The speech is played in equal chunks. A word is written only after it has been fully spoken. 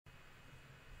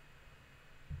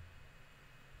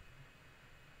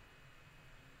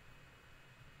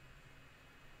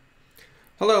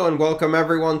Hello and welcome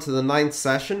everyone to the 9th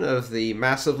session of the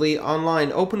massively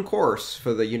online open course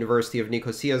for the University of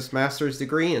Nicosia's master's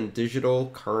degree in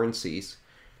digital currencies.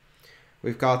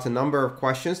 We've got a number of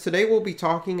questions. Today we'll be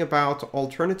talking about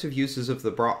alternative uses of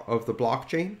the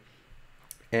blockchain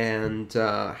and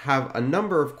have a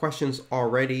number of questions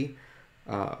already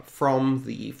from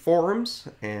the forums,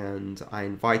 and I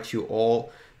invite you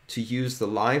all to use the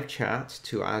live chat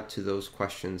to add to those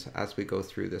questions as we go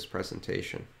through this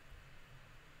presentation.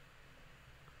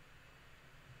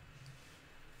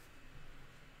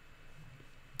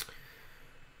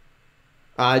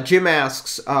 Jim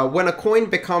asks, when a coin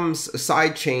becomes a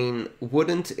sidechain,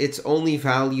 wouldn't its only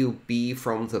value be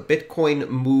from the Bitcoin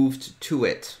moved to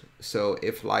it? So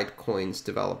if Litecoin's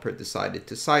developer decided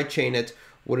to sidechain it,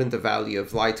 wouldn't the value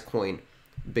of Litecoin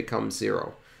become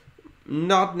zero?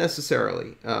 Not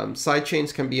necessarily.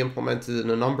 Sidechains can be implemented in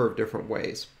a number of different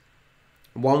ways.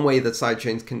 One way that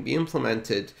sidechains can be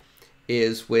implemented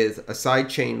is with a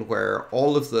sidechain where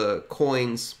all of the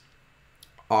coins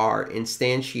are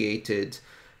instantiated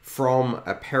from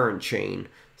a parent chain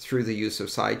through the use of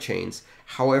sidechains.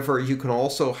 However, you can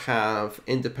also have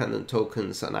independent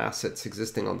tokens and assets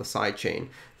existing on the sidechain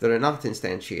that are not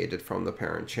instantiated from the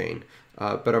parent chain,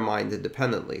 but are mined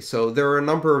independently. So there are a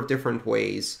number of different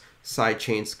ways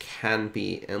sidechains can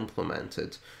be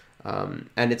implemented. And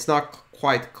it's not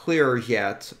quite clear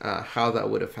yet how that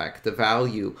would affect the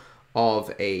value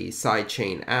of a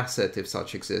sidechain asset if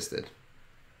such existed.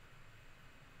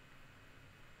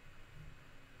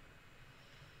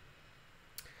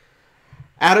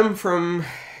 Adam from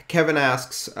Kevin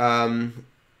asks, a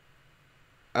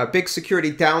big security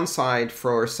downside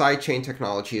for sidechain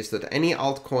technology is that any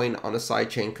altcoin on a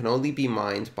sidechain can only be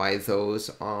mined by those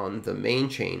on the main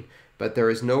chain, but there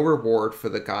is no reward for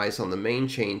the guys on the main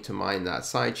chain to mine that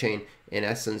sidechain. In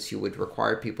essence, you would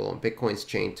require people on Bitcoin's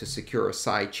chain to secure a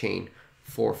sidechain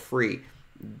for free.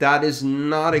 That is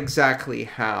not exactly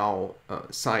how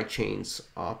sidechains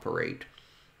operate.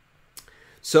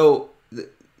 So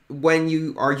when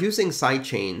you are using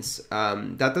sidechains,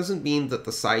 that doesn't mean that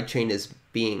the sidechain is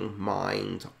being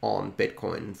mined on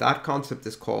Bitcoin. That concept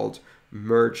is called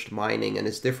merged mining and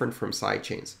is different from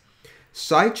sidechains.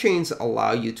 Sidechains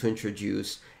allow you to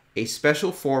introduce a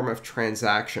special form of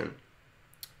transaction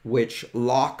which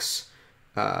locks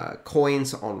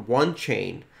coins on one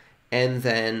chain and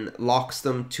then locks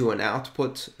them to an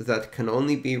output that can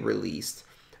only be released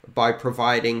by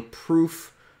providing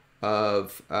proof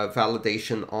of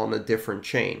validation on a different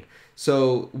chain.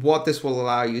 So what this will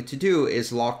allow you to do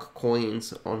is lock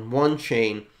coins on one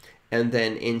chain and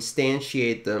then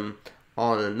instantiate them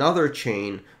on another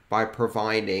chain by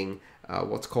providing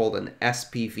what's called an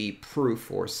SPV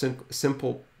proof, or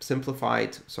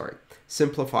simplified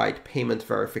payment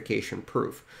verification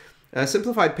proof.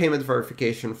 Simplified payment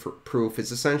verification proof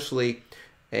is essentially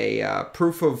a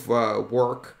proof of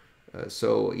work.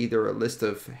 So either a list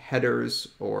of headers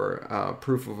or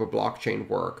proof of a blockchain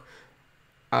work,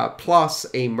 plus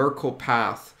a Merkle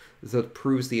path that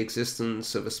proves the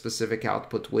existence of a specific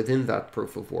output within that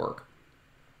proof of work.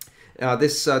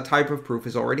 This type of proof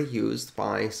is already used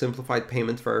by simplified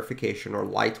payment verification or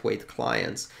lightweight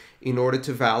clients in order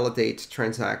to validate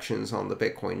transactions on the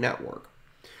Bitcoin network.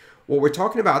 What we're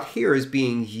talking about here is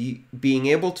being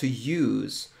able to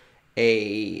use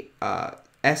a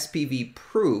SPV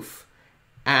proof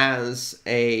as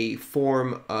a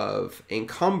form of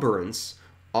encumbrance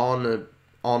on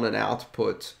an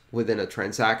output within a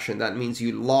transaction. That means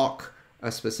you lock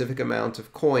a specific amount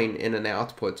of coin in an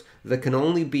output that can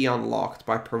only be unlocked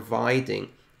by providing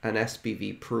an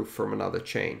SPV proof from another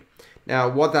chain. Now,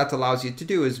 what that allows you to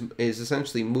do is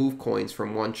essentially move coins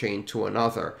from one chain to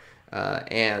another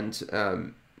and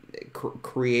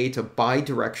create a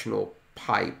bidirectional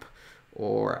pipe,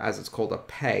 or as it's called, a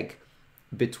peg,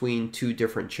 between two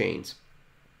different chains.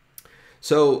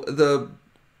 So the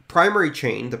primary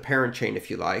chain, the parent chain if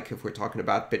you like, if we're talking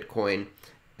about Bitcoin,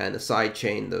 and a side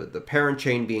chain, the parent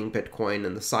chain being Bitcoin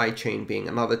and the side chain being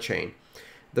another chain.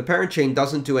 The parent chain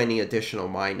doesn't do any additional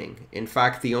mining. In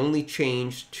fact, the only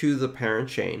change to the parent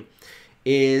chain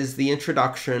is the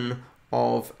introduction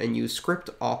of a new script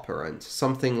operand,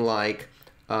 something like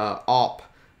op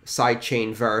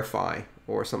sidechain verify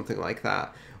or something like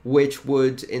that, which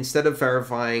would, instead of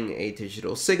verifying a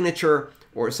digital signature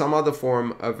or some other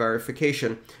form of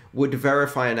verification, would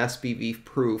verify an SPV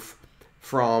proof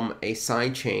from a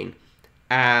sidechain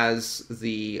as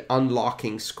the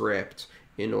unlocking script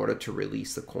in order to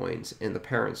release the coins in the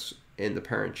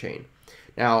parent chain.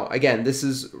 Now, again, this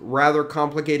is rather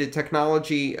complicated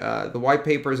technology. The white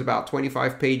paper is about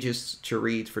 25 pages to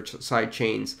read for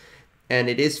sidechains, and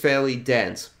it is fairly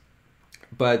dense.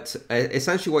 But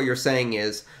essentially what you're saying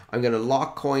is, I'm going to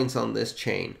lock coins on this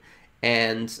chain,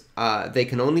 and they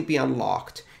can only be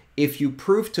unlocked if you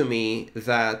prove to me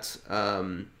that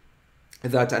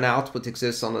that an output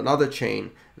exists on another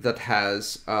chain that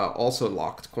has also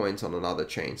locked coins on another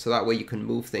chain. So that way you can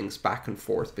move things back and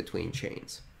forth between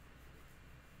chains.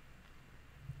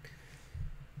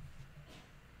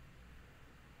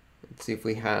 Let's see if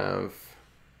we have...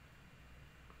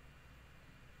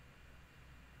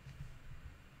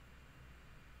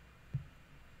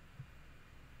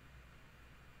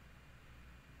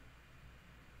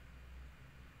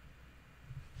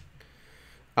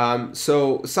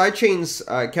 So sidechains,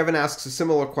 Kevin asks a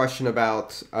similar question about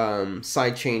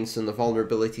sidechains and the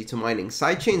vulnerability to mining.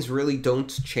 Sidechains really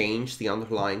don't change the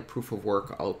underlying proof of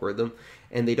work algorithm,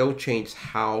 and they don't change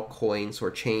how coins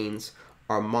or chains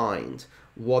are mined.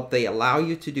 What they allow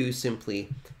you to do simply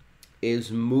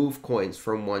is move coins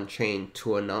from one chain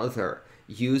to another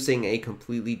using a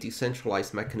completely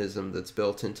decentralized mechanism that's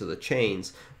built into the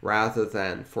chains rather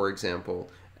than, for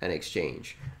example, an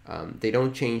exchange. They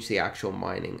don't change the actual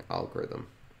mining algorithm.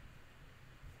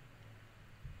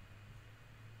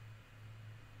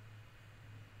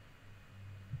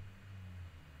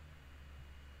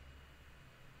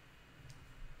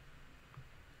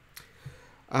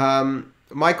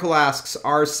 Michael asks,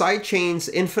 are sidechains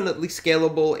infinitely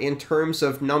scalable in terms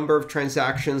of number of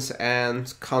transactions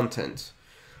and content?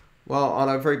 Well, on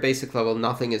a very basic level,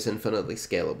 nothing is infinitely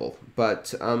scalable,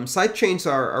 but sidechains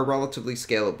are relatively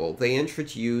scalable. They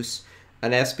introduce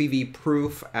an SPV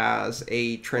proof as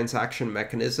a transaction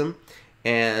mechanism,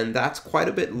 and that's quite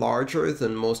a bit larger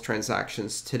than most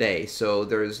transactions today. So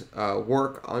there's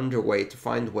work underway to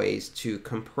find ways to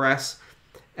compress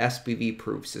SPV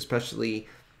proofs, especially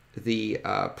the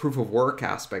proof of work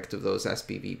aspect of those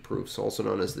SPV proofs, also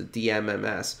known as the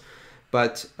DMMS.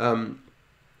 But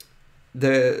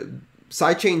the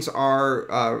sidechains are,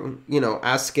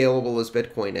 as scalable as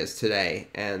Bitcoin is today,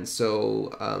 and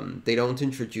so they don't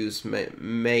introduce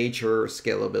major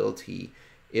scalability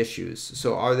issues.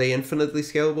 So are they infinitely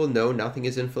scalable? No, nothing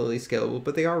is infinitely scalable,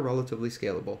 but they are relatively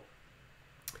scalable.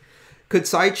 Could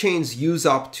sidechains use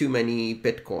up too many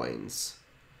Bitcoins?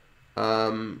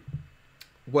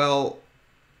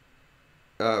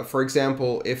 For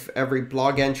example, if every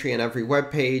blog entry and every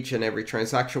web page and every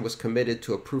transaction was committed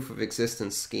to a proof of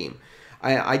existence scheme.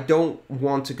 I don't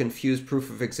want to confuse proof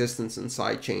of existence and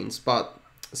sidechains, but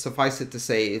suffice it to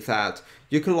say that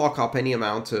you can lock up any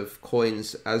amount of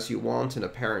coins as you want in a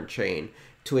parent chain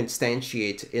to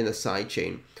instantiate in a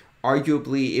sidechain.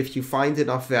 Arguably, if you find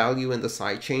enough value in the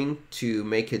sidechain to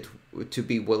make it to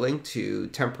be willing to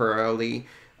temporarily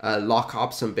lock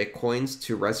up some Bitcoins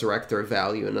to resurrect their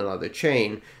value in another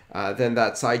chain, then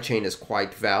that sidechain is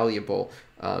quite valuable.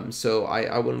 So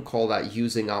I wouldn't call that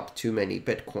using up too many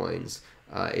Bitcoins.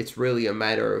 It's really a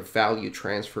matter of value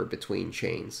transfer between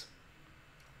chains.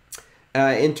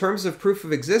 In terms of proof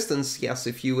of existence, yes,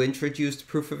 if you introduced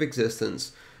proof of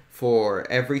existence for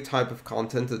every type of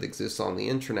content that exists on the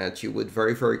internet, you would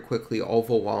very, very quickly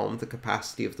overwhelm the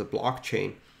capacity of the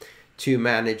blockchain to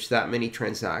manage that many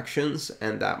transactions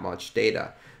and that much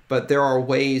data. But there are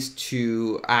ways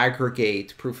to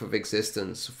aggregate proof of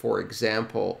existence, for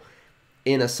example,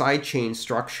 in a sidechain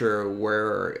structure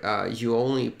where you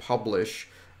only publish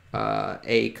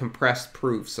a compressed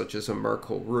proof, such as a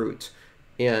Merkle root,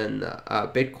 in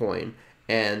Bitcoin,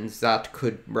 and that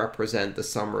could represent the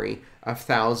summary of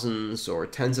thousands or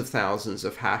tens of thousands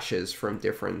of hashes from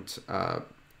different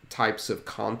types of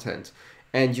content.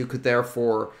 And you could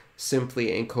therefore simply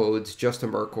encode just a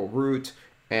Merkle root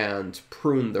and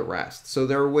prune the rest. So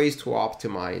there are ways to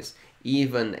optimize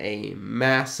even a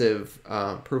massive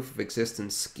proof of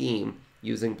existence scheme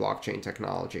using blockchain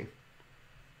technology.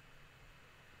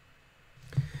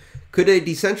 Could a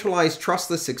decentralized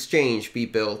trustless exchange be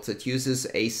built that uses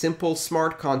a simple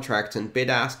smart contract and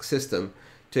bid-ask system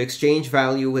to exchange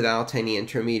value without any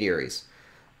intermediaries?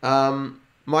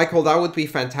 Michael, that would be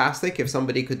fantastic if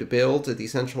somebody could build a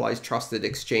decentralized trusted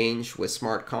exchange with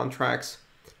smart contracts.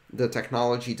 The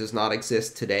technology does not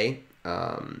exist today.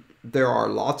 There are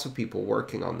lots of people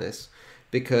working on this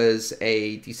because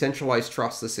a decentralized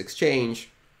trustless exchange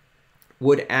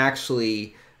would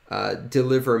actually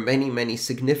deliver many, many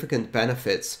significant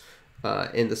benefits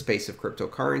in the space of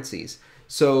cryptocurrencies.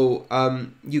 So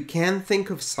you can think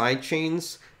of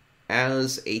sidechains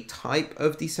as a type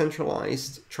of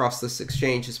decentralized trustless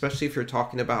exchange, especially if you're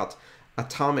talking about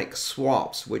atomic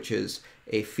swaps, which is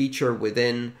a feature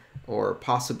within or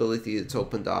possibility that's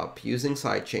opened up using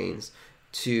sidechains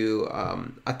to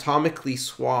atomically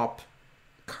swap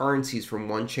currencies from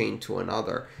one chain to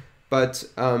another. But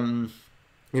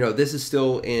this is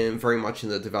still very much in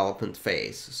the development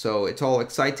phase. So it's all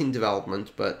exciting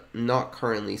development, but not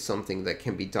currently something that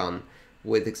can be done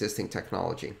with existing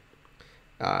technology.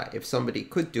 If somebody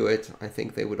could do it, I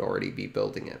think they would already be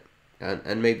building it.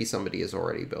 And maybe somebody is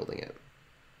already building it.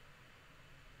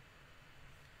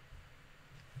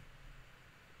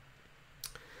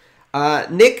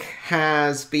 Nick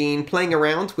has been playing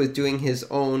around with doing his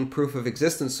own proof of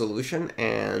existence solution,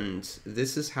 and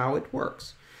this is how it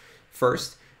works.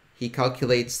 First, he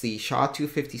calculates the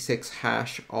SHA-256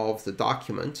 hash of the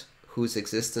document whose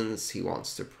existence he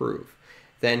wants to prove.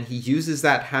 Then he uses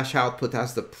that hash output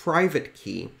as the private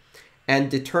key and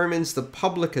determines the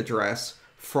public address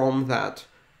from that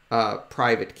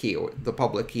private key, or the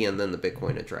public key and then the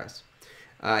Bitcoin address.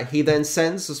 He then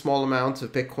sends a small amount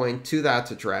of Bitcoin to that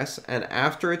address, and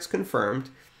after it's confirmed,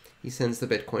 he sends the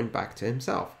Bitcoin back to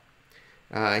himself.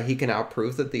 He can now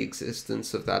prove that the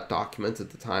existence of that document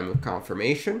at the time of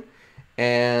confirmation,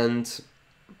 and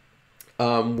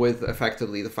with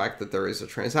effectively the fact that there is a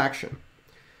transaction.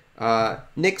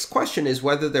 Nick's question is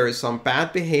whether there is some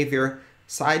bad behavior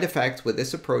side effect with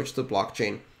this approach to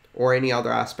blockchain or any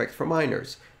other aspect for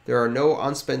miners. There are no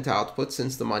unspent outputs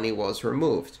since the money was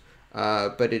removed,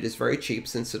 but it is very cheap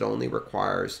since it only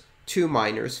requires 2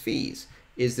 miners' fees.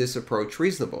 Is this approach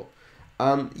reasonable?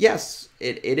 Yes,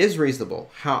 it is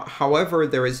reasonable. However,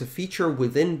 there is a feature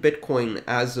within Bitcoin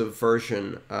as of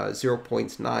version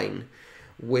 0.9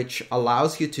 which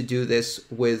allows you to do this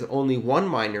with only 1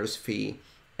 miner's fee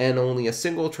and only a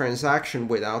single transaction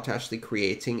without actually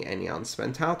creating any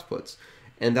unspent outputs.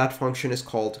 And that function is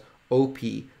called OP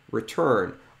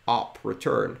return, op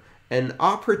return. An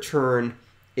op return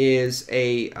is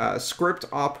a script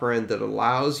operand that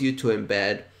allows you to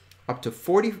embed up to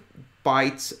 40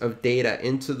 bytes of data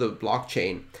into the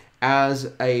blockchain as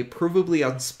a provably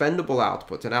unspendable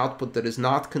output, an output that is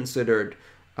not considered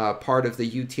part of the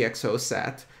UTXO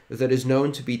set, that is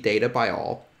known to be data by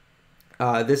all.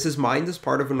 This is mined as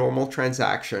part of a normal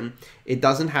transaction. It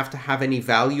doesn't have to have any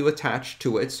value attached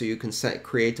to it, so you can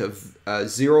create a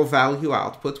 0 value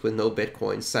output with no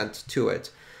Bitcoin sent to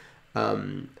it.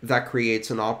 That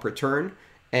creates an op return,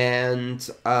 and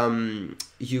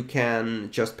you can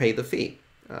just pay the fee.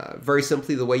 Very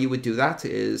simply, the way you would do that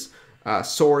is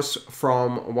source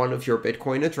from one of your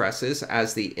Bitcoin addresses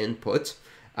as the input,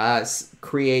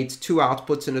 create 2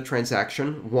 outputs in a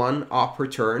transaction, one op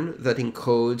return that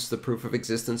encodes the proof of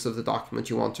existence of the document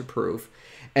you want to prove,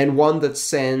 and one that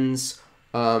sends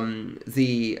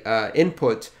the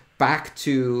input back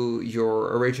to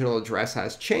your original address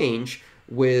as change,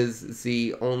 with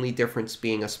the only difference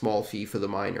being a small fee for the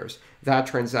miners. That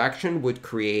transaction would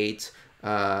create 2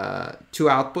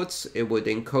 outputs. It would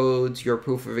encode your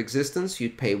proof of existence.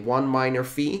 You'd pay 1 miner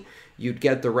fee. You'd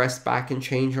get the rest back in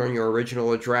change on your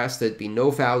original address. There'd be no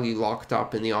value locked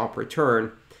up in the op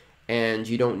return, and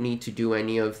you don't need to do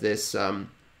any of this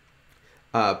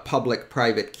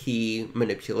public-private key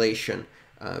manipulation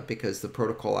because the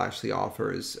protocol actually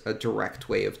offers a direct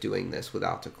way of doing this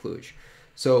without a kludge.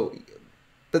 So,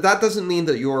 but that doesn't mean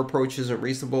that your approach isn't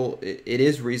reasonable. It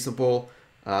is reasonable,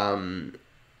 and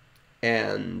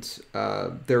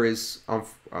there is,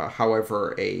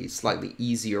 however, a slightly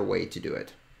easier way to do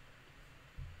it.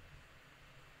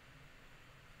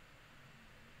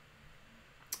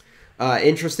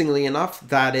 Interestingly enough,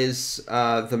 that is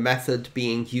the method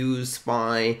being used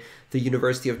by the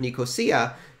University of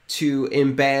Nicosia to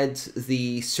embed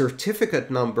the certificate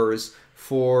numbers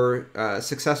for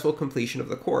successful completion of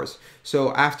the course.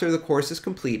 So after the course is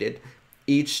completed,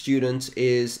 each student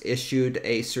is issued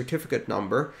a certificate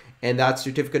number, and that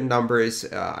certificate number is,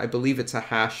 I believe it's a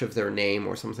hash of their name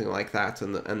or something like that,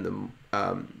 and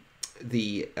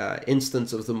the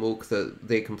instance of the MOOC that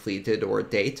they completed or a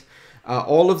date.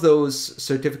 All of those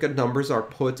certificate numbers are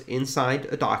put inside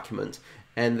a document,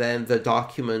 and then the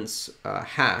document's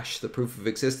hash, the proof of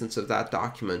existence of that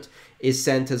document, is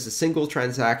sent as a single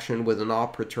transaction with an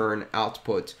op return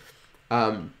output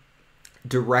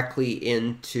directly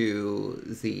into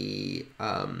the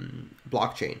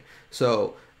blockchain.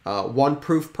 So 1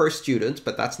 proof per student,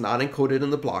 but that's not encoded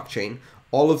in the blockchain.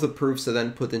 All of the proofs are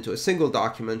then put into a single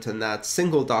document, and that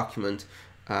single document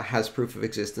has proof of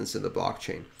existence in the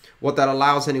blockchain. What that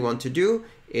allows anyone to do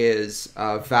is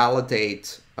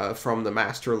validate from the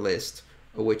master list,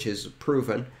 which is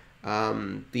proven,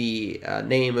 the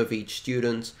name of each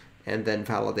student, and then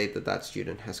validate that that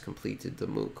student has completed the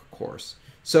MOOC course.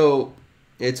 So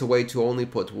it's a way to only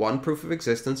put 1 proof of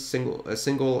existence, a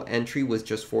single entry with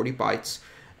just 40 bytes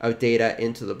of data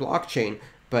into the blockchain,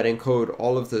 but encode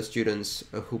all of the students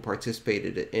who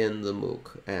participated in the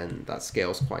MOOC, and that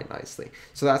scales quite nicely.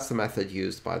 So that's the method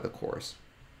used by the course.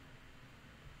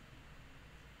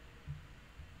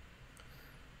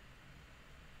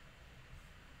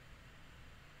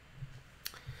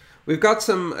 We've got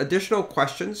some additional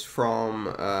questions from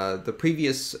the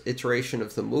previous iteration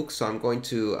of the MOOC, so I'm going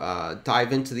to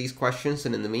dive into these questions.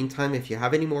 And in the meantime, if you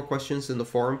have any more questions in the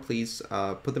forum, please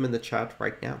put them in the chat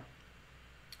right now.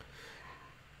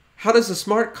 How does a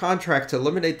smart contract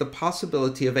eliminate the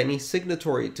possibility of any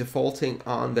signatory defaulting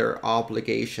on their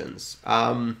obligations?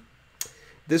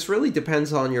 This really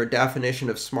depends on your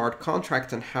definition of smart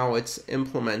contract and how it's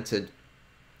implemented.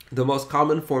 The most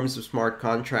common forms of smart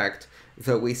contract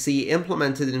that we see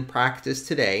implemented in practice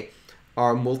today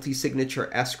are multi-signature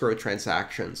escrow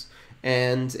transactions.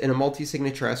 And in a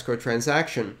multi-signature escrow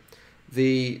transaction,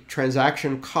 the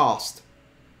transaction cost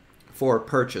for a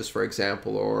purchase, for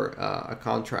example, or a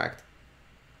contract,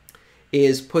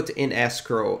 is put in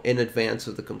escrow in advance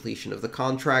of the completion of the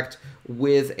contract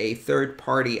with a third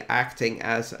party acting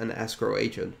as an escrow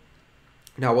agent.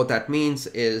 Now, what that means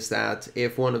is that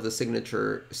if one of the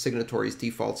signatories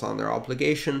defaults on their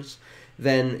obligations,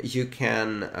 then you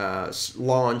can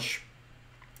launch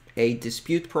a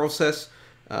dispute process.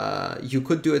 You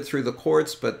could do it through the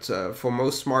courts, but for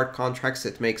most smart contracts,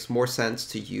 it makes more sense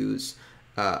to use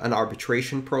an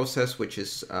arbitration process, which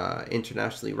is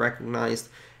internationally recognized.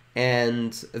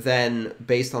 And then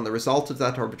based on the result of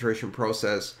that arbitration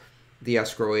process, the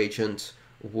escrow agent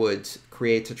would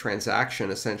create a transaction,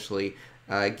 essentially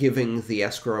giving the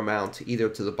escrow amount either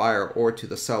to the buyer or to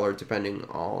the seller, depending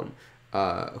on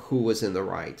who was in the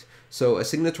right. So a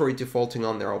signatory defaulting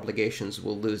on their obligations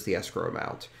will lose the escrow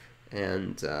amount.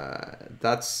 And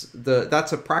that's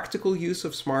a practical use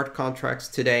of smart contracts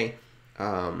today.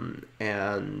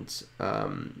 It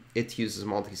uses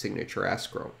multi-signature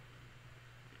escrow.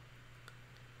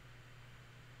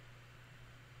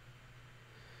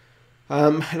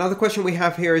 Another question we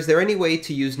have here, is there any way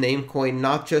to use Namecoin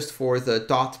not just for the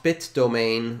 .bit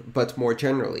domain, but more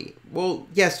generally? Well,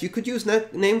 yes, you could use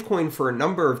Namecoin for a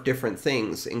number of different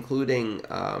things, including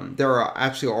there are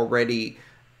actually already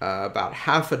about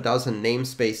half a dozen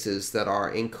namespaces that are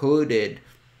encoded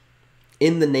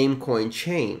in the Namecoin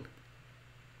chain,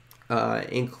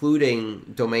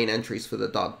 including domain entries for the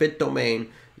 .bit domain,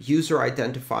 user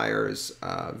identifiers,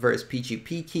 various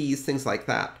PGP keys, things like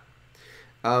that.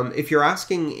 If you're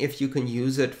asking if you can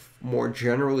use it more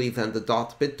generally than the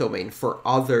 .bit domain for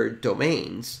other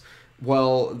domains,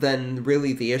 well, then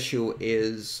really the issue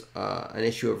is an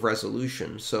issue of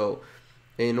resolution. So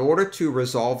in order to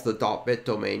resolve the .bit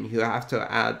domain, you have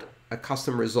to add a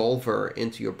custom resolver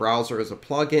into your browser as a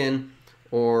plugin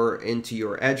or into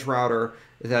your edge router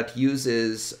that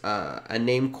uses a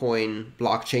Namecoin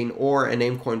blockchain or a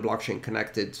Namecoin blockchain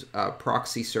connected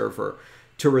proxy server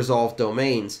to resolve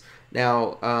domains.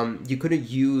 Now, you could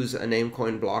use a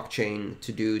Namecoin blockchain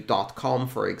to do .com,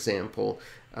 for example,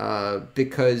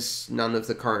 because none of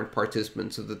the current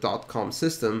participants of the .com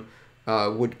system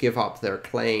would give up their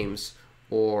claims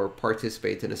or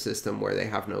participate in a system where they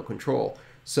have no control.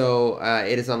 So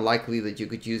it is unlikely that you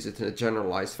could use it in a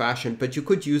generalized fashion, but you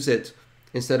could use it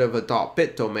instead of a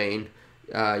 .bit domain.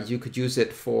 You could use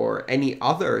it for any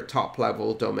other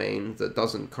top-level domain that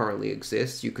doesn't currently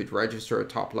exist. You could register a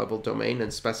top-level domain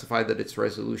and specify that its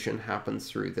resolution happens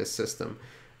through this system.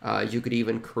 You could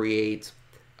even create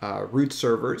root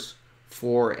servers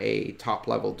for a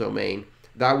top-level domain.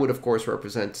 That would, of course,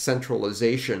 represent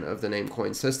centralization of the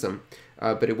Namecoin system,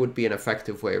 but it would be an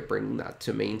effective way of bringing that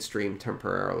to mainstream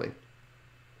temporarily.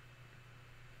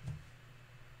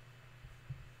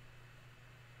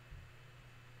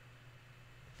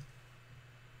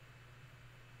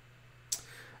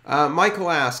 Michael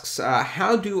asks,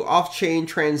 how do off-chain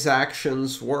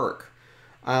transactions work?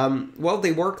 Well,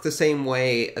 they work the same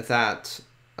way that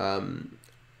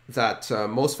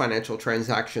most financial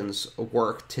transactions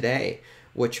work today,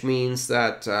 which means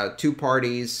that two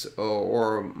parties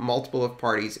or multiple of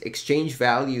parties exchange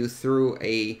value through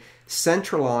a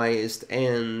centralized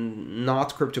and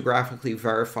not cryptographically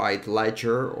verified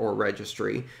ledger or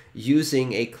registry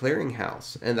using a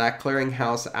clearinghouse, and that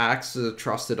clearinghouse acts as a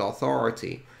trusted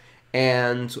authority.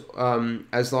 And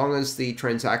as long as the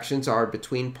transactions are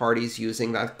between parties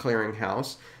using that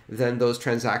clearinghouse, then those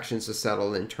transactions are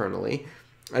settled internally.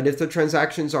 And if the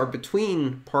transactions are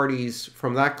between parties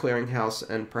from that clearinghouse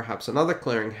and perhaps another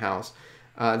clearinghouse,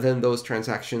 then those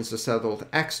transactions are settled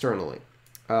externally.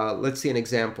 Let's see an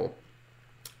example.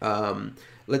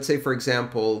 Let's say, for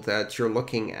example, that you're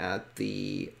looking at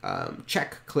the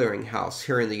check clearinghouse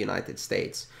here in the United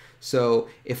States. So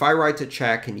if I write a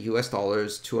check in US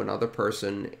dollars to another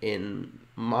person in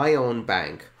my own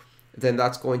bank, then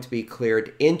that's going to be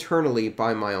cleared internally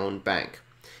by my own bank.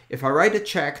 If I write a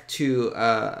check to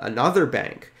another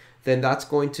bank, then that's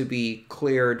going to be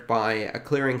cleared by a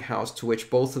clearinghouse to which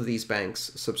both of these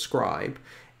banks subscribe.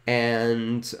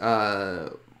 And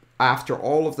after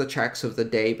all of the checks of the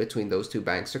day between those two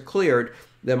banks are cleared,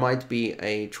 there might be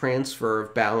a transfer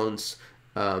of balance,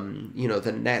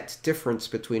 the net difference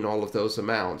between all of those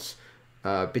amounts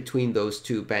between those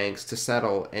two banks to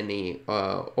settle any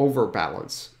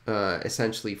overbalance,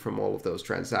 essentially, from all of those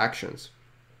transactions.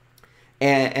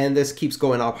 And this keeps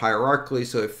going up hierarchically.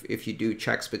 So if you do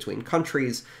checks between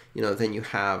countries, then you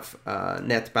have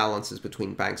net balances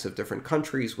between banks of different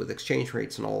countries with exchange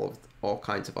rates and all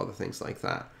kinds of other things like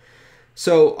that.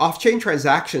 So off-chain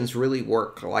transactions really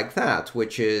work like that,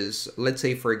 which is, let's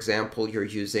say, for example, you're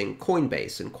using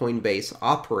Coinbase, and Coinbase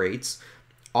operates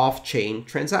off-chain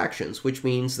transactions, which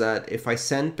means that if I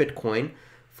send Bitcoin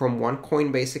from one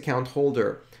Coinbase account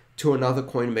holder to another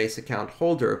Coinbase account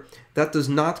holder, that does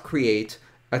not create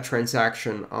a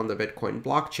transaction on the Bitcoin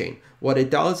blockchain. What it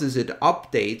does is it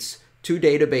updates two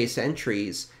database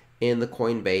entries in the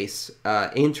Coinbase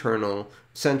internal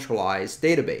centralized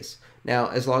database. Now,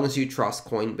 as long as you trust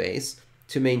Coinbase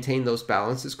to maintain those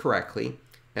balances correctly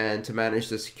and to manage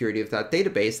the security of that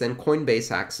database, then Coinbase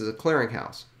acts as a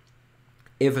clearinghouse.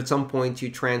 If at some point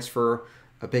you transfer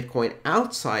a Bitcoin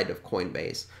outside of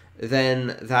Coinbase,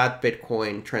 then that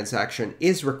Bitcoin transaction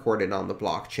is recorded on the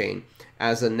blockchain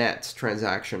as a net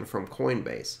transaction from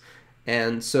Coinbase.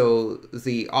 And so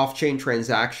the off-chain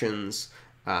transactions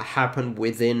happen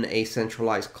within a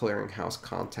centralized clearinghouse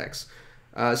context.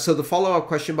 So the follow-up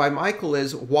question by Michael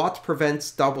is, what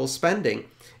prevents double spending?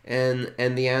 And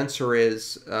the answer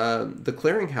is the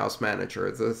clearinghouse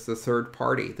manager, the third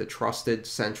party, the trusted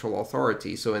central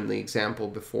authority. So in the example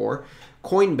before,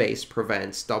 Coinbase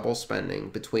prevents double spending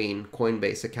between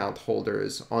Coinbase account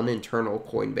holders on internal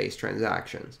Coinbase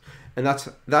transactions. And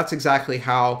that's exactly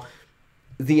how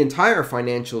the entire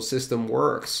financial system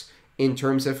works in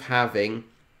terms of having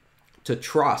to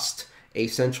trust a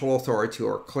central authority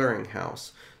or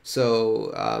clearinghouse.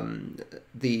 So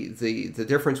the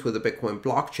difference with the Bitcoin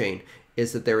blockchain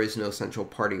is that there is no central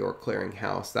party or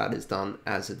clearinghouse. That is done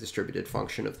as a distributed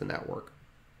function of the network.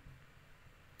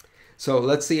 So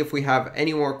let's see if we have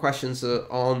any more questions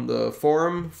on the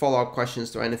forum, follow-up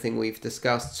questions to anything we've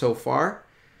discussed so far.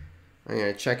 I'm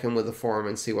going to check in with the forum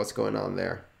and see what's going on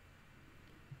there.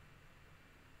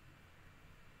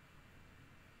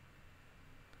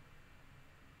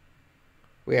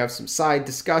 We have some side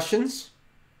discussions.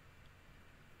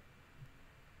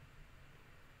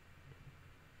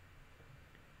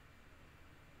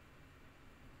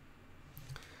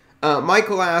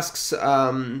 Michael asks,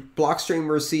 Blockstream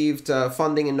received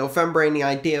funding in November. Any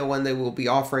idea when they will be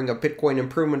offering a Bitcoin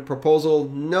improvement proposal?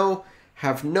 No,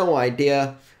 have no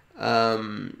idea.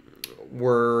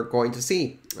 We're going to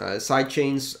see.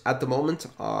 Sidechains at the moment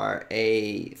are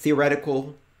a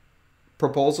theoretical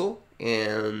proposal,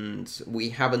 and we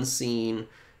haven't seen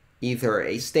either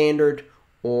a standard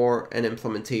or an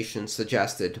implementation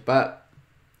suggested. But,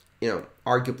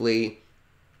 arguably,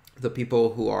 the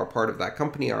people who are part of that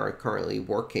company are currently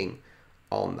working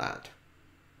on that.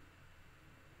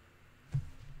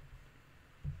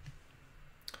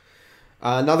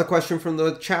 Another question from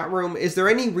the chat room. Is there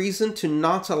any reason to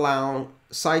not allow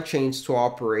sidechains to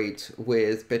operate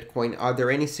with Bitcoin? Are there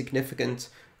any significant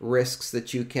risks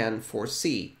that you can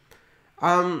foresee?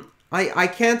 I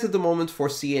can't at the moment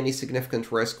foresee any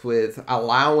significant risk with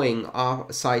allowing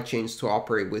sidechains to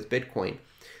operate with Bitcoin.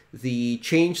 The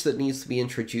change that needs to be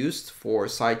introduced for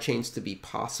sidechains to be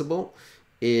possible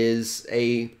is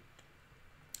a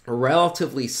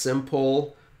relatively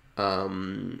simple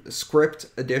script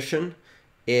addition.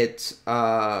 It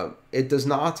does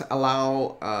not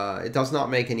allow, it does not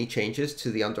make any changes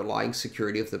to the underlying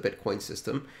security of the Bitcoin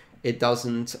system. It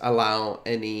doesn't allow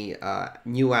any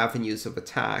new avenues of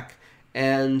attack.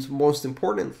 And most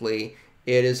importantly,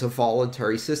 it is a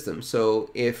voluntary system. So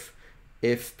if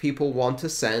people want to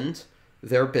send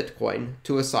their Bitcoin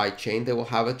to a sidechain, they will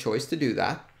have a choice to do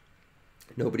that.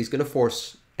 Nobody's going to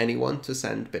force anyone to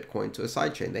send Bitcoin to a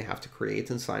sidechain. They have to create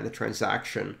and sign a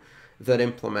transaction that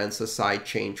implements a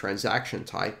sidechain transaction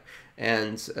type.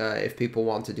 And if people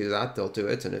want to do that, they'll do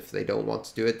it. And if they don't want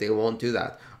to do it, they won't do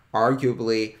that.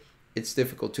 Arguably, it's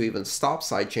difficult to even stop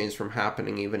sidechains from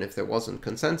happening, even if there wasn't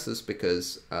consensus,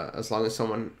 because as long as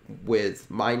someone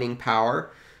with mining power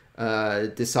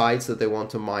decides that they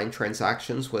want to mine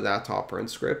transactions without operand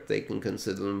script, they can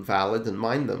consider them valid and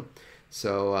mine them.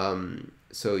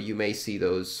 So you may see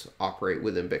those operate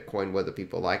within Bitcoin whether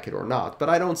people like it or not. But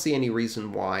I don't see any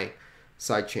reason why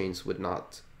sidechains would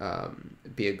not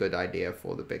be a good idea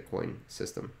for the Bitcoin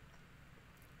system.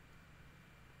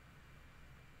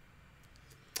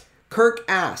 Kirk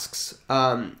asks,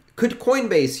 could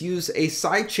Coinbase use a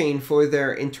sidechain for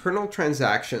their internal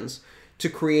transactions to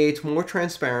create more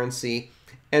transparency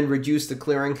and reduce the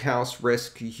clearinghouse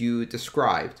risk you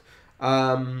described?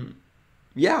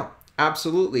 Yeah,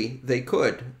 absolutely, they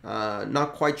could.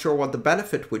 Not quite sure what the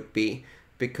benefit would be,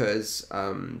 because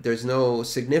there's no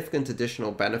significant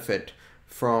additional benefit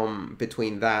from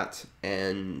between that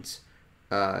and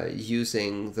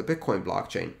using the Bitcoin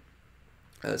blockchain.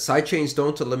 Sidechains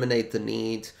don't eliminate the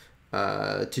need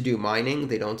to do mining.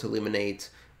 They don't eliminate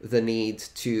the need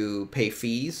to pay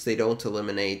fees. They don't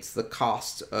eliminate the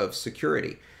cost of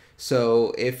security.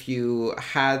 So if you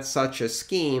had such a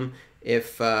scheme,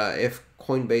 if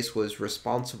Coinbase was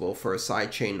responsible for a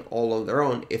sidechain all on their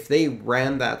own, if they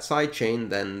ran that sidechain,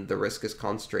 then the risk is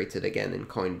concentrated again in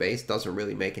Coinbase. Doesn't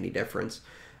really make any difference.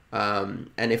 And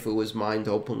if it was mined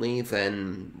openly,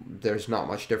 then there's not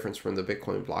much difference from the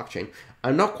Bitcoin blockchain.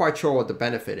 I'm not quite sure what the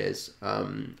benefit is.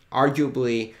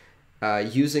 Arguably,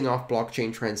 using off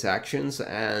blockchain transactions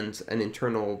and an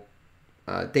internal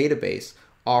database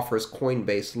offers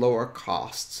Coinbase lower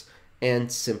costs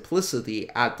and simplicity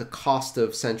at the cost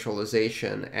of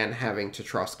centralization and having to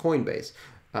trust Coinbase.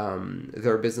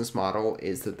 Their business model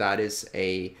is that is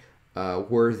a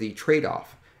worthy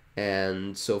trade-off.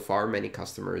 And so far, many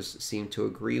customers seem to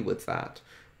agree with that.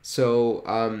 So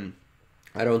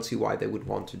I don't see why they would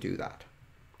want to do that.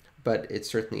 But it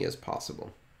certainly is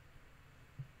possible.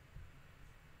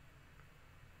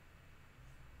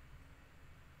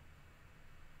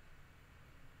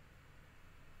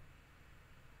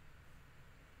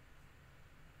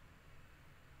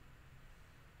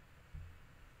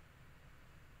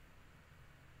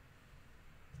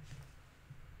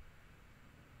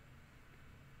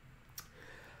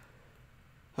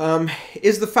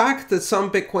 Is the fact that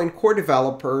some Bitcoin core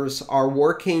developers are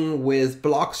working with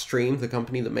Blockstream, the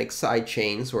company that makes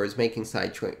sidechains or is making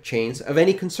sidechains, of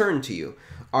any concern to you?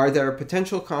 Are there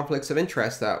potential conflicts of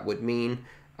interest that would mean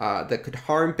that could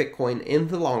harm Bitcoin in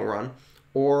the long run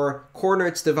or corner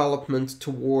its development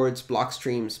towards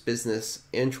Blockstream's business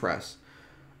interests?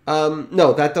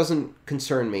 No, that doesn't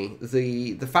concern me.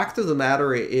 The fact of the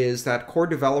matter is that core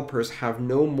developers have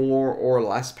no more or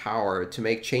less power to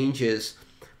make changes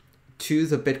to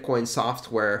the Bitcoin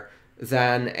software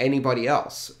than anybody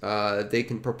else. They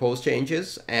can propose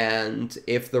changes, and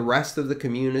if the rest of the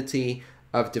community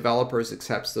of developers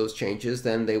accepts those changes,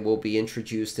 then they will be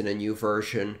introduced in a new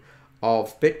version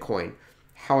of Bitcoin.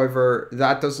 However,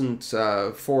 that doesn't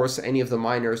force any of the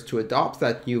miners to adopt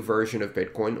that new version of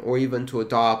Bitcoin, or even to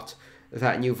adopt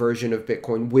that new version of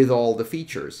Bitcoin with all the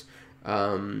features.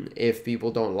 If people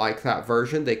don't like that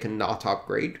version, they can not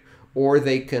upgrade, or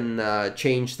they can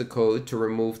change the code to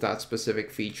remove that specific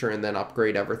feature and then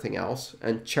upgrade everything else.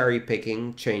 And cherry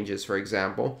picking changes, for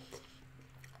example.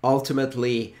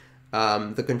 Ultimately,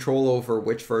 the control over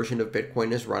which version of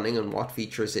Bitcoin is running and what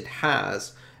features it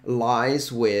has lies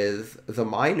with the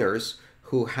miners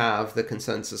who have the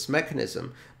consensus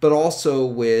mechanism, but also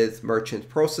with merchant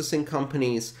processing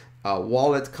companies,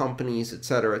 wallet companies,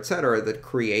 etc., that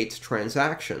create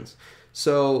transactions.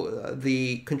 So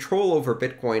the control over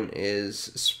Bitcoin is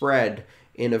spread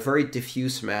in a very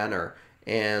diffuse manner,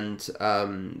 and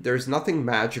there's nothing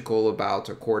magical about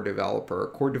a core developer. A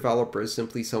core developer is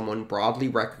simply someone broadly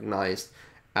recognized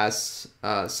as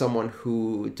someone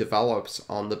who develops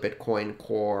on the Bitcoin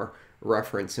core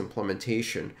reference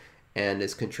implementation and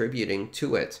is contributing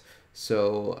to it.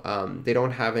 So they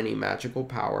don't have any magical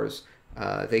powers.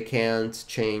 They can't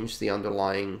change the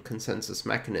underlying consensus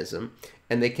mechanism,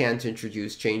 and they can't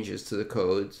introduce changes to the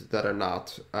code that are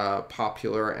not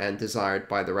popular and desired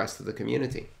by the rest of the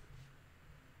community.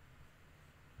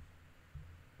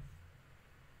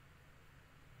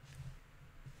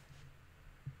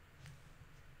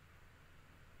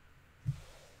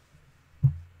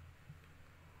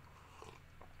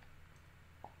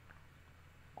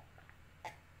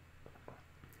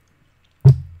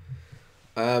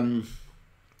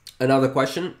 Another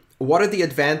question. What are the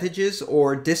advantages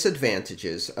or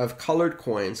disadvantages of colored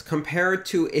coins compared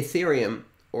to Ethereum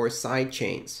or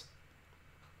sidechains?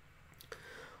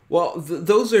 Well,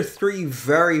 those are three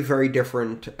very, very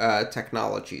different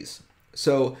technologies.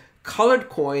 So colored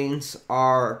coins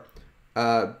are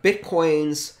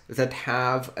Bitcoins that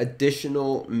have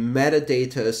additional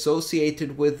metadata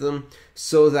associated with them,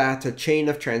 so that a chain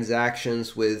of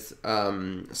transactions with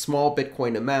small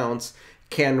Bitcoin amounts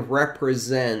can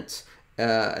represent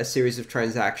a series of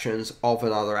transactions of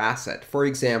another asset. For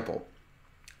example,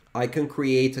 I can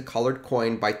create a colored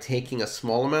coin by taking a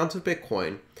small amount of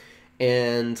Bitcoin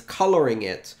and coloring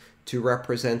it to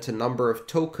represent a number of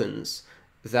tokens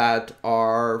that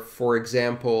are, for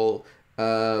example,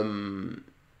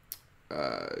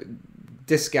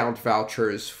 discount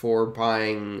vouchers for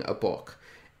buying a book.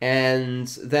 And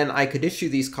then I could issue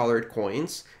these colored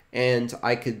coins and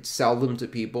I could sell them to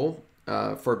people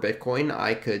for Bitcoin.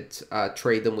 I could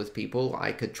trade them with people.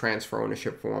 I could transfer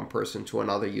ownership from one person to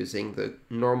another using the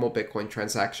normal Bitcoin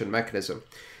transaction mechanism.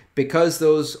 Because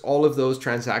all of those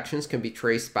transactions can be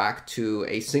traced back to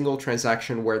a single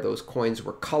transaction where those coins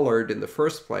were colored in the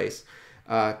first place,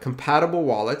 compatible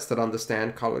wallets that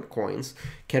understand colored coins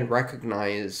can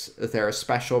recognize their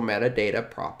special metadata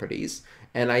properties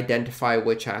and identify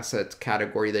which asset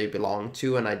category they belong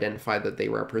to and identify that they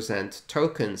represent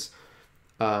tokens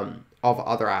of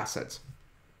other assets.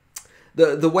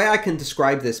 The way I can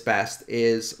describe this best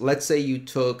is, let's say you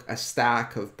took a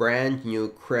stack of brand new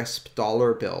crisp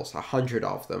dollar bills, 100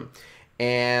 of them,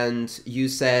 and you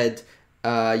said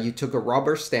you took a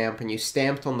rubber stamp and you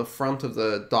stamped on the front of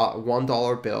the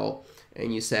 $1 bill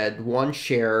and you said 1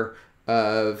 share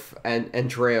of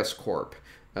Andreas Corp.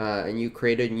 And you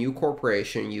created a new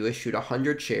corporation, you issued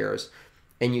 100 shares,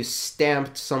 and you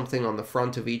stamped something on the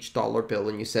front of each dollar bill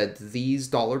and you said these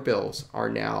dollar bills are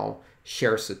now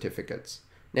share certificates.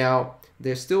 Now,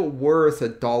 they're still worth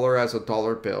 $1 as a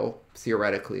dollar bill,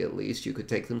 theoretically at least. You could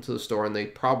take them to the store and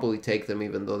they'd probably take them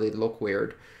even though they look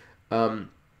weird.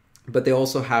 But they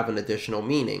also have an additional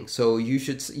meaning. So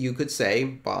you could say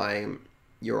by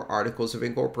your articles of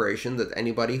incorporation that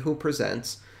anybody who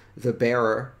presents the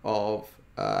bearer of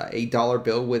a dollar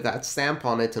bill with that stamp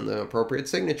on it and the appropriate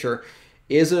signature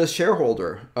is a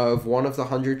shareholder of one of the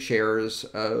 100 shares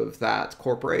of that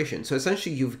corporation. So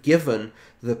essentially you've given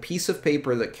the piece of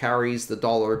paper that carries the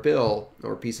dollar bill,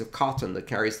 or a piece of cotton that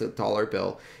carries the dollar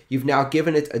bill, you've now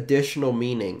given it additional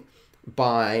meaning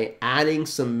by adding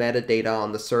some metadata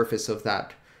on the surface of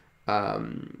that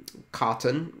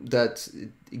cotton that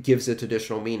gives it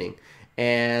additional meaning.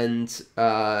 And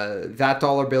that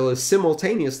dollar bill is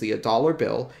simultaneously a dollar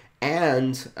bill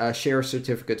and a share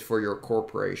certificate for your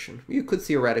corporation. You could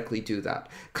theoretically do that.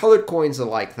 Colored coins are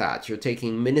like that. You're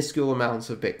taking minuscule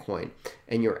amounts of Bitcoin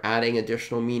and you're adding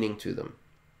additional meaning to them.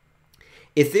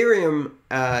 Ethereum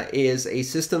is a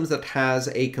system that has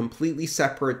a completely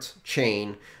separate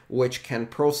chain which can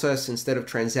process, instead of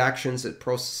transactions, it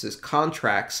processes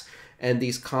contracts, and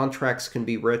these contracts can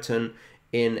be written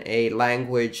in a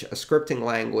language, a scripting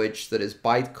language that is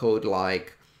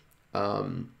bytecode-like,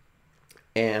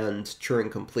 and Turing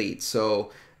complete.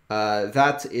 So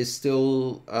that is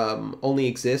still only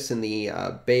exists in the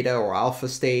beta or alpha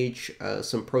stage.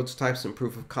 Some prototypes and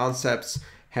proof of concepts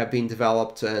have been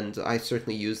developed, and I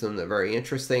certainly use them. They're very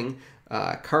interesting.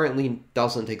 Currently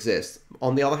doesn't exist.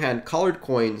 On the other hand, colored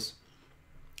coins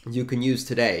you can use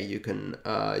today. You can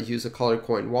use a colored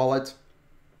coin wallet.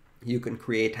 You can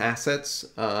create assets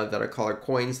that are colored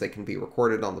coins. They can be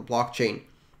recorded on the blockchain.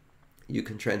 You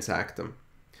can transact them.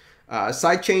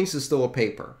 Sidechains is still a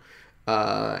paper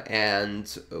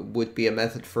and would be a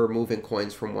method for moving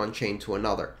coins from one chain to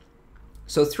another.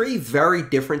 So 3 very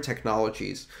different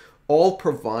technologies, all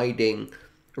providing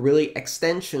really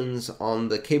extensions on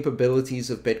the capabilities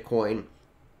of Bitcoin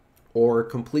or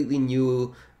completely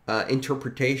new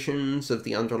interpretations of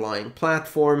the underlying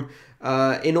platform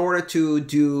in order to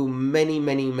do many,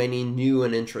 many, many new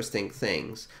and interesting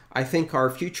things. I think our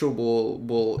future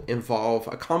will involve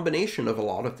a combination of a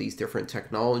lot of these different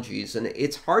technologies, and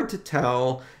it's hard to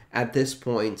tell at this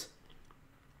point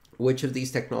which of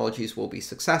these technologies will be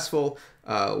successful,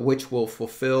 which will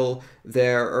fulfill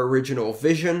their original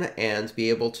vision and be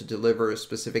able to deliver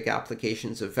specific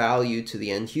applications of value to the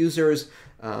end users.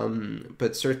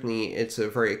 But certainly it's a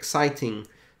very exciting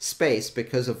space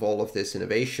because of all of this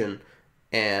innovation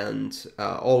and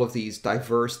all of these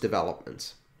diverse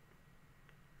developments.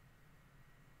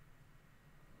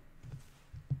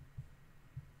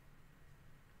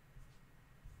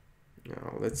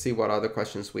 Now, let's see what other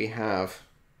questions we have.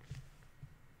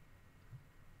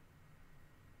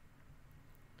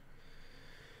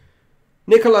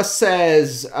 Nicholas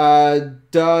says,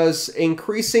 does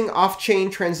increasing off-chain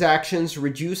transactions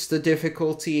reduce the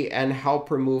difficulty and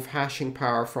help remove hashing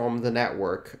power from the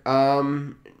network?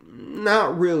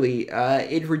 Not really.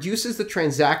 It reduces the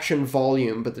transaction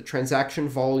volume, but the transaction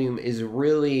volume is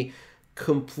really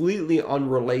completely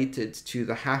unrelated to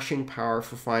the hashing power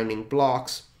for finding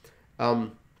blocks.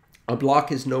 A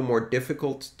block is no more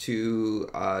difficult to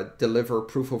deliver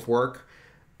proof of work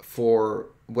for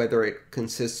whether it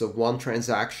consists of one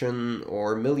transaction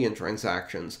or a million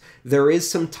transactions. There is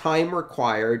some time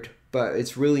required, but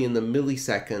it's really in the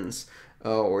milliseconds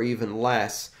or even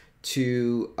less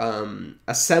to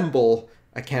assemble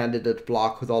a candidate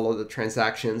block with all of the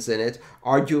transactions in it.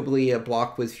 Arguably, a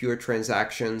block with fewer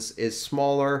transactions is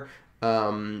smaller,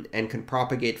 and can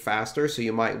propagate faster. So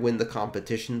you might win the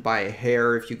competition by a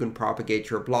hair if you can propagate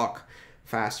your block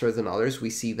faster than others. We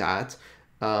see that.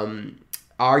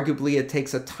 Arguably, it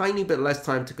takes a tiny bit less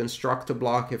time to construct a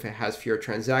block if it has fewer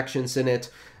transactions in it.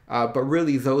 But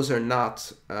really, those are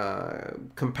not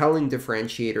compelling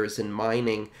differentiators in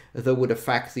mining that would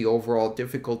affect the overall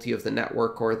difficulty of the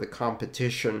network or the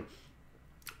competition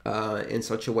in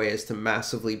such a way as to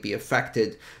massively be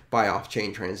affected by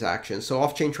off-chain transactions. So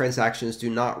off-chain transactions do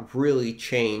not really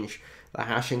change the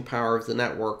hashing power of the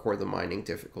network or the mining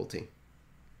difficulty.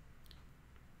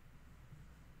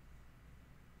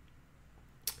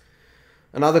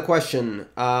 Another question,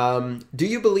 do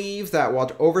you believe that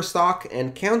what Overstock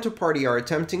and Counterparty are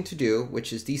attempting to do,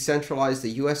 which is decentralize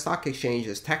the US stock exchange,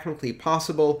 is technically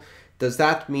possible? Does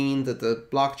that mean that the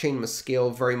blockchain must scale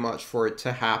very much for it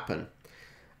to happen?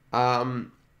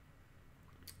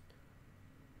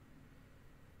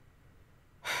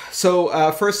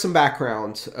 First, some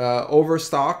background.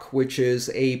 Overstock, which is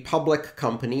a public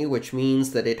company, which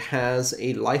means that it has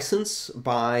a license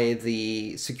by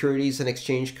the Securities and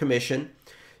Exchange Commission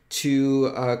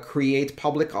to create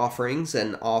public offerings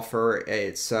and offer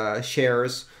its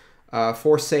shares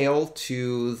for sale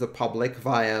to the public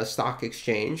via stock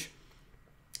exchange.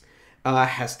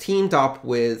 Has teamed up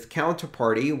with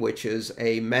Counterparty, which is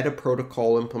a meta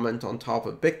protocol implement on top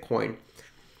of Bitcoin,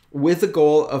 with the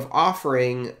goal of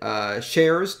offering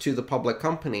shares to the public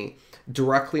company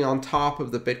directly on top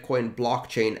of the Bitcoin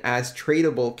blockchain as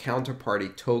tradable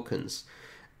Counterparty tokens.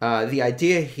 The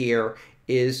idea here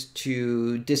is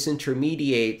to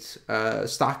disintermediate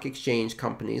stock exchange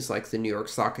companies like the New York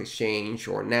Stock Exchange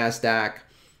or NASDAQ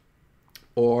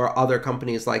or other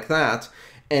companies like that,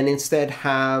 and instead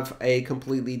have a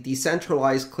completely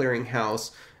decentralized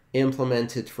clearinghouse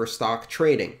implemented for stock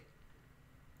trading.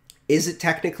 Is it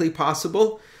technically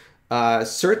possible?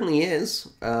 Certainly is.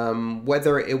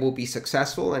 Whether it will be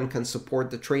successful and can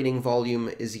support the trading volume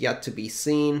is yet to be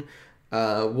seen.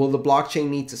 Will the blockchain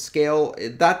need to scale?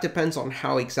 That depends on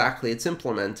how exactly it's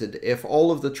implemented. If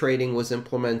all of the trading was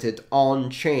implemented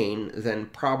on-chain, then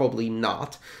probably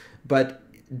not. But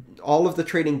all of the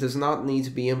trading does not need to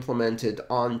be implemented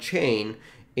on-chain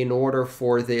in order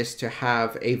for this to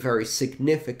have a very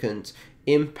significant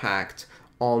impact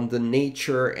on the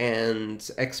nature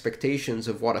and expectations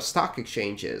of what a stock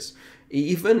exchange is.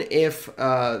 Even if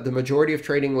the majority of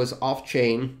trading was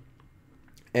off-chain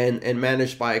and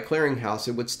managed by a clearinghouse,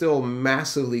 it would still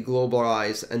massively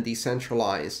globalize and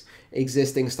decentralize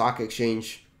existing stock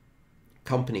exchange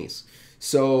companies.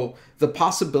 So the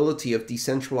possibility of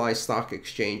decentralized stock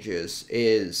exchanges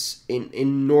is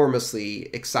enormously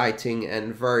exciting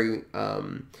and very,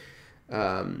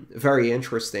 very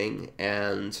interesting.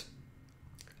 And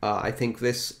I think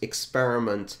this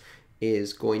experiment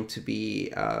is going to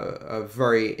be a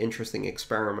very interesting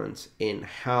experiment in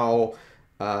how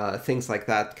things like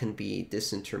that can be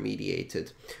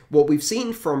disintermediated. What we've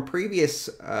seen from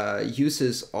previous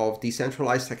uses of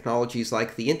decentralized technologies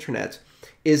like the internet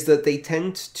is that they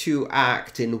tend to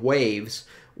act in waves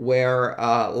where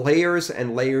layers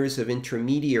and layers of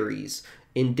intermediaries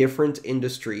in different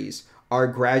industries are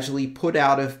gradually put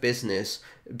out of business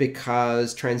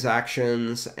because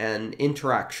transactions and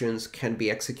interactions can be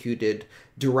executed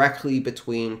directly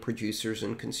between producers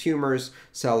and consumers,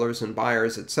 sellers and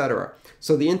buyers, etc.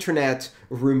 So the internet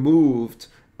removed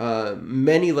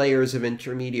many layers of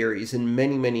intermediaries in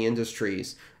many, many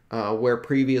industries where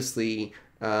previously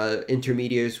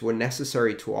intermediaries were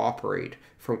necessary to operate,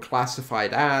 from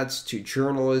classified ads to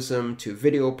journalism to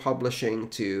video publishing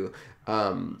to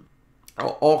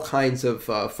all kinds of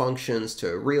functions,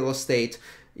 to real estate,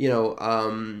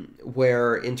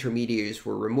 where intermediaries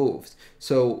were removed.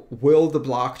 So will the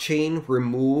blockchain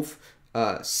remove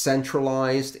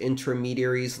centralized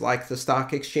intermediaries like the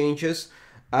stock exchanges?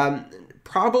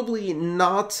 Probably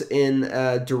not in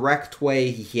a direct way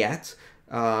yet,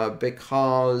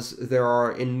 because there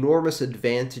are enormous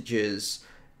advantages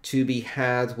to be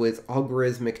had with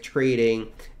algorithmic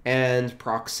trading and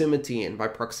proximity. And by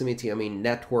proximity, I mean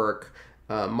network,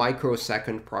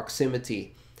 microsecond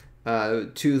proximity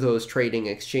to those trading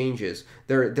exchanges.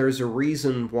 There's a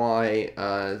reason why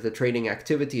the trading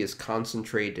activity is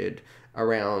concentrated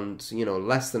around,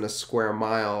 less than a square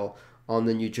mile on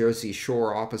the New Jersey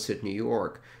shore opposite New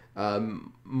York.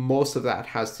 Most of that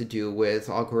has to do with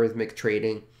algorithmic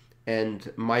trading and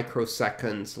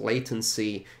microseconds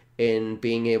latency in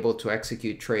being able to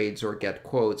execute trades or get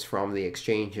quotes from the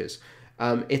exchanges.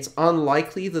 It's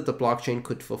unlikely that the blockchain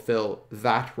could fulfill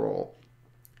that role.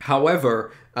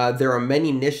 However, there are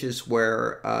many niches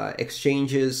where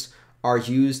exchanges are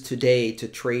used today to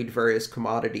trade various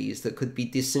commodities that could be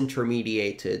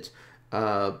disintermediated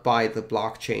by the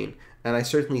blockchain. And I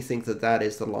certainly think that that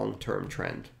is the long-term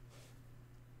trend.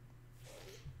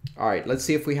 All right, let's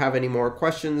see if we have any more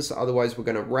questions. Otherwise, we're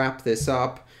going to wrap this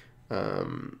up.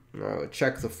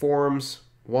 Check the forums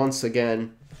once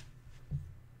again.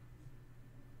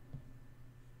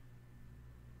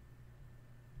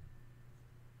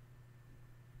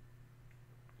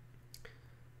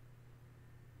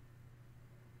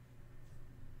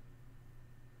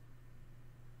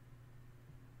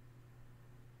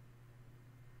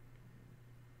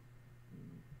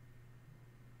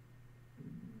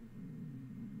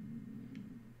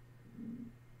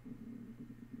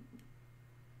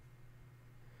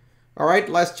 All right,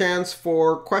 last chance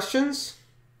for questions.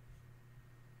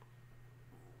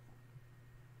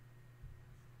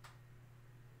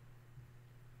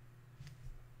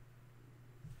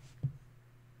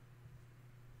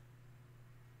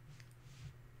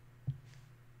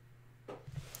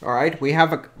 All right, we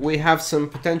have some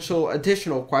potential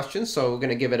additional questions, so we're going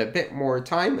to give it a bit more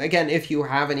time. Again, if you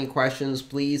have any questions,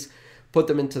 please put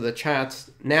them into the chat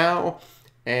now.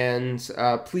 And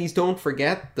please don't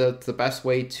forget that the best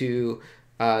way to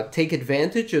take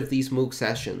advantage of these MOOC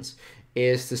sessions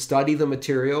is to study the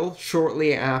material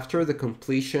shortly after the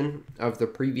completion of the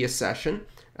previous session.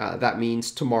 That means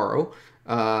tomorrow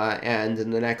and in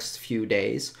the next few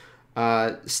days.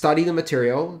 Study the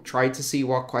material, try to see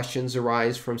what questions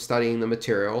arise from studying the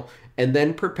material, and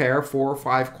then prepare 4 or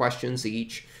 5 questions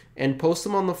each and post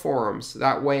them on the forums.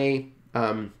 That way,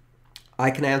 I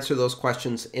can answer those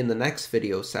questions in the next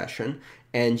video session,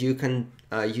 and you can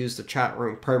use the chat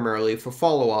room primarily for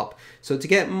follow-up. So to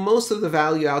get most of the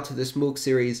value out to this MOOC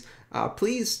series,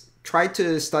 please try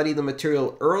to study the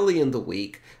material early in the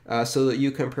week so that you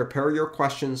can prepare your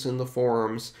questions in the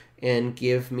forums and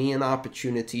give me an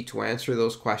opportunity to answer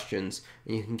those questions,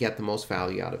 and you can get the most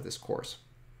value out of this course.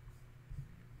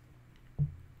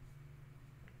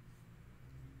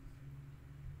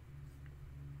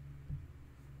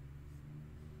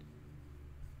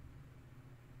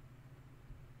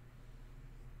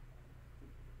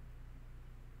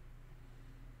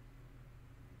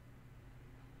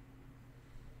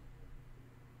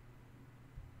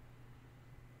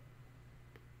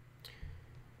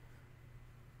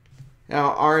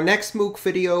 Now, our next MOOC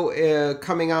video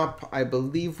coming up, I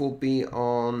believe, will be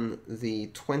on the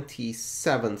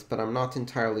 27th, but I'm not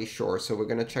entirely sure. So we're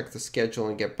going to check the schedule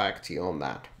and get back to you on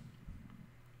that.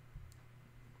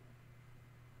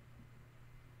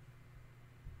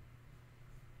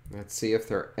 Let's see if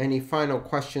there are any final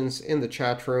questions in the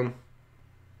chat room.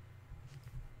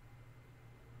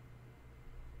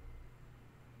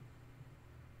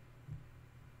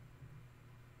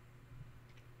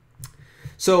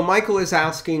 So Michael is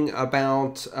asking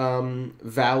about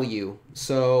value.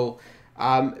 So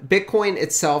Bitcoin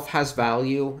itself has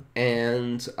value,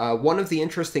 and one of the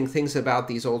interesting things about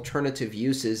these alternative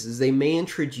uses is they may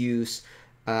introduce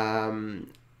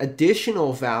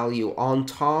additional value on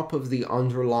top of the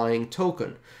underlying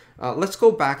token. Let's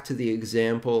go back to the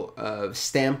example of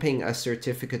stamping a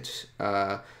certificate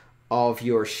of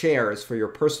your shares for your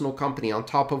personal company on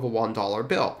top of a $1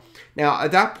 bill. Now,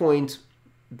 at that point,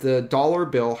 the dollar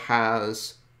bill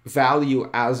has value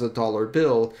as a dollar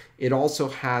bill. It also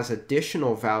has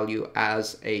additional value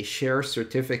as a share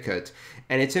certificate.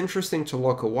 And it's interesting to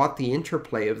look at what the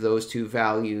interplay of those two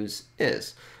values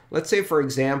is. Let's say, for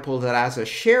example, that as a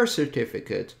share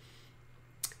certificate,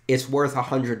 it's worth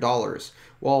 $100,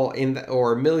 well,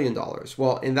 or $1 million.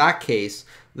 Well, in that case,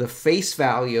 the face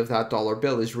value of that dollar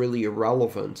bill is really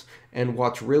irrelevant. And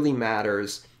what really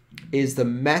matters is the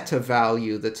meta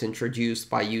value that's introduced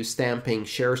by you stamping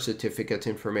share certificate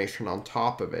information on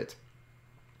top of it.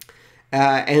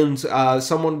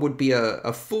 Someone would be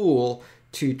a fool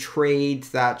to trade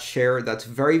that share, that's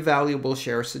very valuable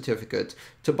share certificate,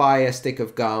 to buy a stick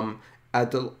of gum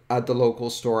at the local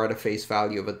store at a face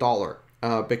value of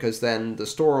 $1. Because then the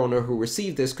store owner who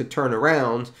received this could turn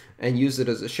around and use it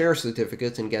as a share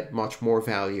certificate and get much more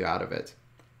value out of it.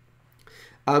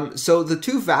 So the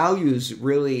two values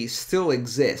really still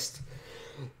exist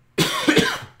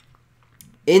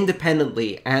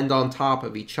independently and on top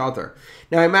of each other.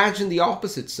 Now imagine the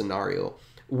opposite scenario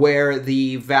where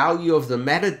the value of the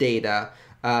metadata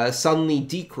suddenly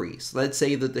decreased. Let's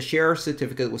say that the share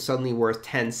certificate was suddenly worth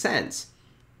 10 cents.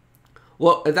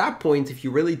 Well, at that point, if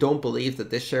you really don't believe that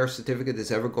this share certificate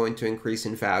is ever going to increase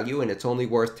in value and it's only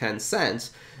worth 10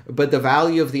 cents, but the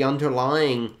value of the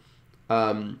underlying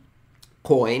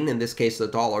coin, in this case the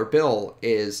dollar bill,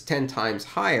 is 10 times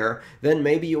higher, then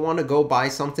maybe you want to go buy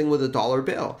something with a dollar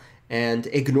bill. and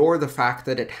ignore the fact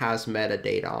that it has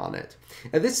metadata on it.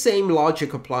 And this same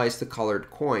logic applies to colored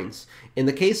coins. In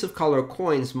the case of colored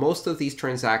coins, most of these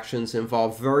transactions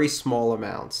involve very small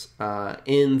amounts,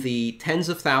 in the tens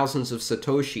of thousands of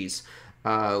satoshis,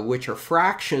 which are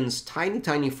fractions,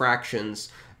 tiny fractions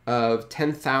of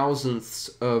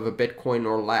 10,000ths of a Bitcoin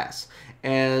or less.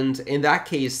 And in that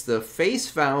case, the face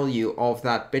value of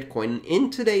that Bitcoin, in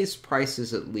today's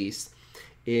prices at least,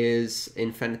 is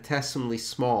infinitesimally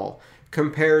small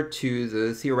compared to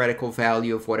the theoretical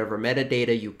value of whatever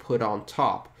metadata you put on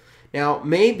top. Now,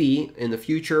 maybe in the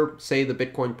future, say the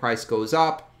Bitcoin price goes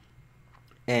up,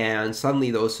 and suddenly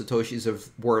those satoshis are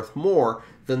worth more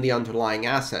than the underlying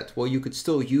asset. Well, you could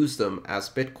still use them as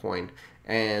Bitcoin.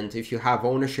 And if you have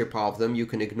ownership of them, you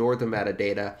can ignore the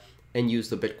metadata and use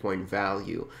the Bitcoin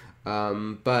value.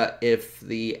 But if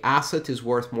the asset is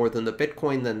worth more than the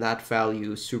Bitcoin, then that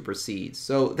value supersedes.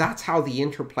 So that's how the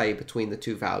interplay between the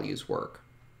two values work.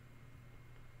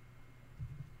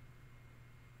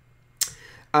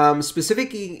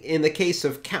 Specifically in the case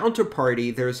of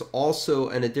counterparty, there's also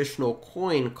an additional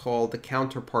coin called the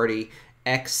counterparty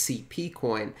XCP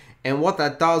coin. And what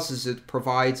that does is it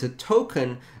provides a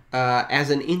token as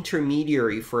an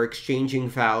intermediary for exchanging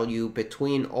value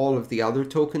between all of the other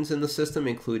tokens in the system,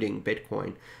 including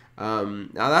Bitcoin. Now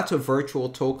that's a virtual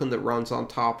token that runs on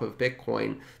top of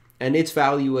Bitcoin, and its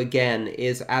value again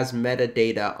is as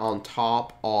metadata on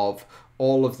top of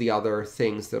all of the other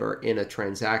things that are in a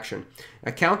transaction.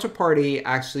 A counterparty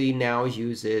actually now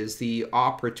uses the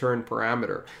op return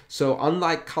parameter. So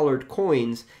unlike colored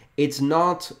coins, it's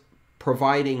not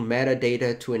providing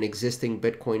metadata to an existing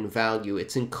Bitcoin value.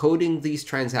 It's encoding these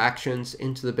transactions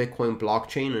into the Bitcoin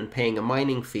blockchain and paying a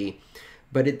mining fee,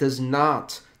 but it does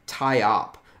not tie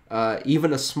up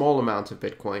even a small amount of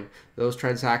Bitcoin. Those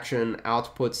transaction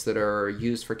outputs that are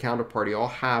used for counterparty all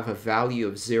have a value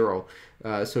of 0,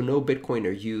 so no Bitcoin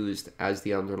are used as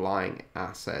the underlying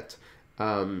asset.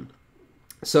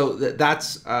 So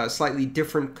that's a slightly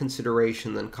different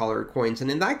consideration than colored coins. And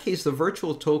in that case, the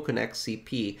virtual token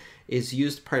XCP is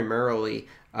used primarily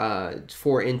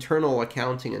for internal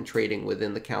accounting and trading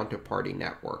within the counterparty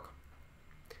network.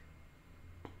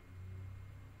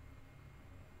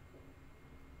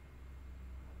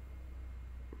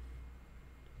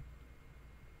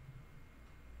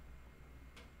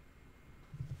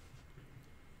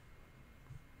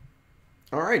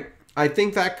 All right, I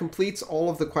think that completes all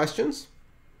of the questions.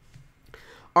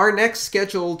 Our next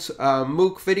scheduled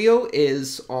MOOC video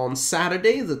is on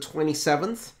Saturday, the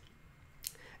 27th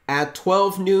at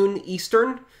 12 noon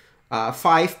Eastern,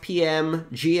 5 p.m.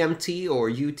 GMT or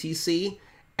UTC,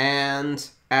 and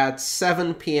at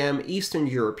 7 p.m. Eastern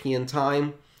European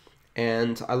Time.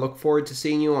 And I look forward to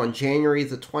seeing you on January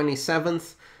the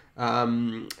 27th.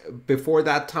 Before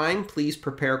that time, please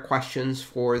prepare questions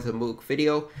for the MOOC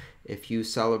video. If you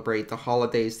celebrate the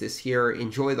holidays this year,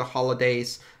 enjoy the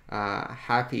holidays.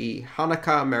 Happy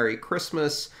Hanukkah, Merry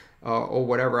Christmas, or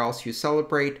whatever else you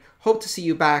celebrate. Hope to see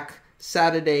you back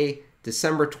Saturday,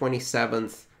 December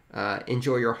 27th.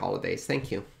 Enjoy your holidays.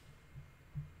 Thank you.